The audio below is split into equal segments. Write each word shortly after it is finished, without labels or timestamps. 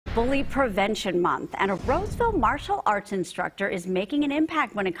Bully Prevention Month, and a Roseville martial arts instructor is making an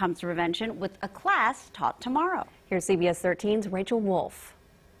impact when it comes to prevention with a class taught tomorrow. Here's CBS 13's Rachel Wolf.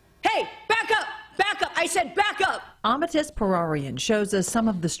 Hey, back up! Back up! I said back up! Amatis Pararian shows us some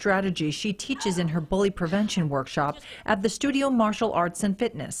of the strategies she teaches in her bully prevention workshop at the Studio Martial Arts and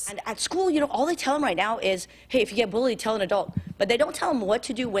Fitness. And at school, all they tell them right now is, hey, if you get bullied, tell an adult. But they don't tell them what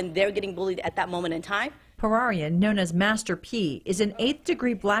to do when they're getting bullied at that moment in time. Pararian, known as Master P, is an 8th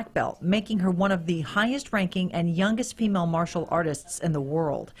degree black belt, making her one of the highest ranking and youngest female martial artists in the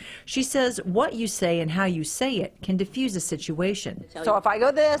world. She says what you say and how you say it can diffuse a situation. So if I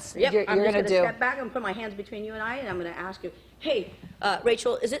go this, you're going to do. Step back and put my hands between you and I'm going to ask you, hey,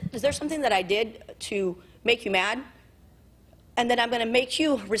 Rachel, is there something that I did to make you mad? And then I'm going to make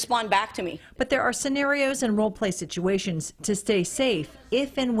you respond back to me. But there are scenarios and role-play situations to stay safe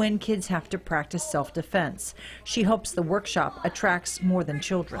if and when kids have to practice self-defense. She hopes the workshop attracts more than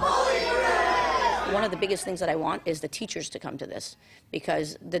children. One of the biggest things that I want is the teachers to come to this,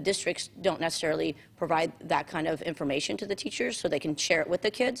 because the districts don't necessarily provide that kind of information to the teachers so they can share it with the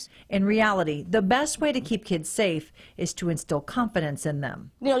kids. In reality, the best way to keep kids safe is to instill confidence in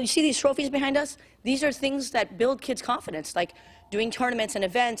them. You see these trophies behind us? These are things that build kids' confidence, like doing tournaments and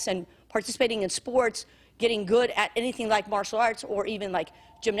events and participating in sports, getting good at anything like martial arts or even like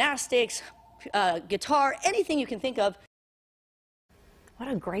gymnastics, guitar, anything you can think of. What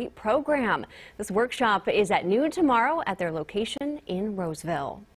a great program. This workshop is at noon tomorrow at their location in Roseville.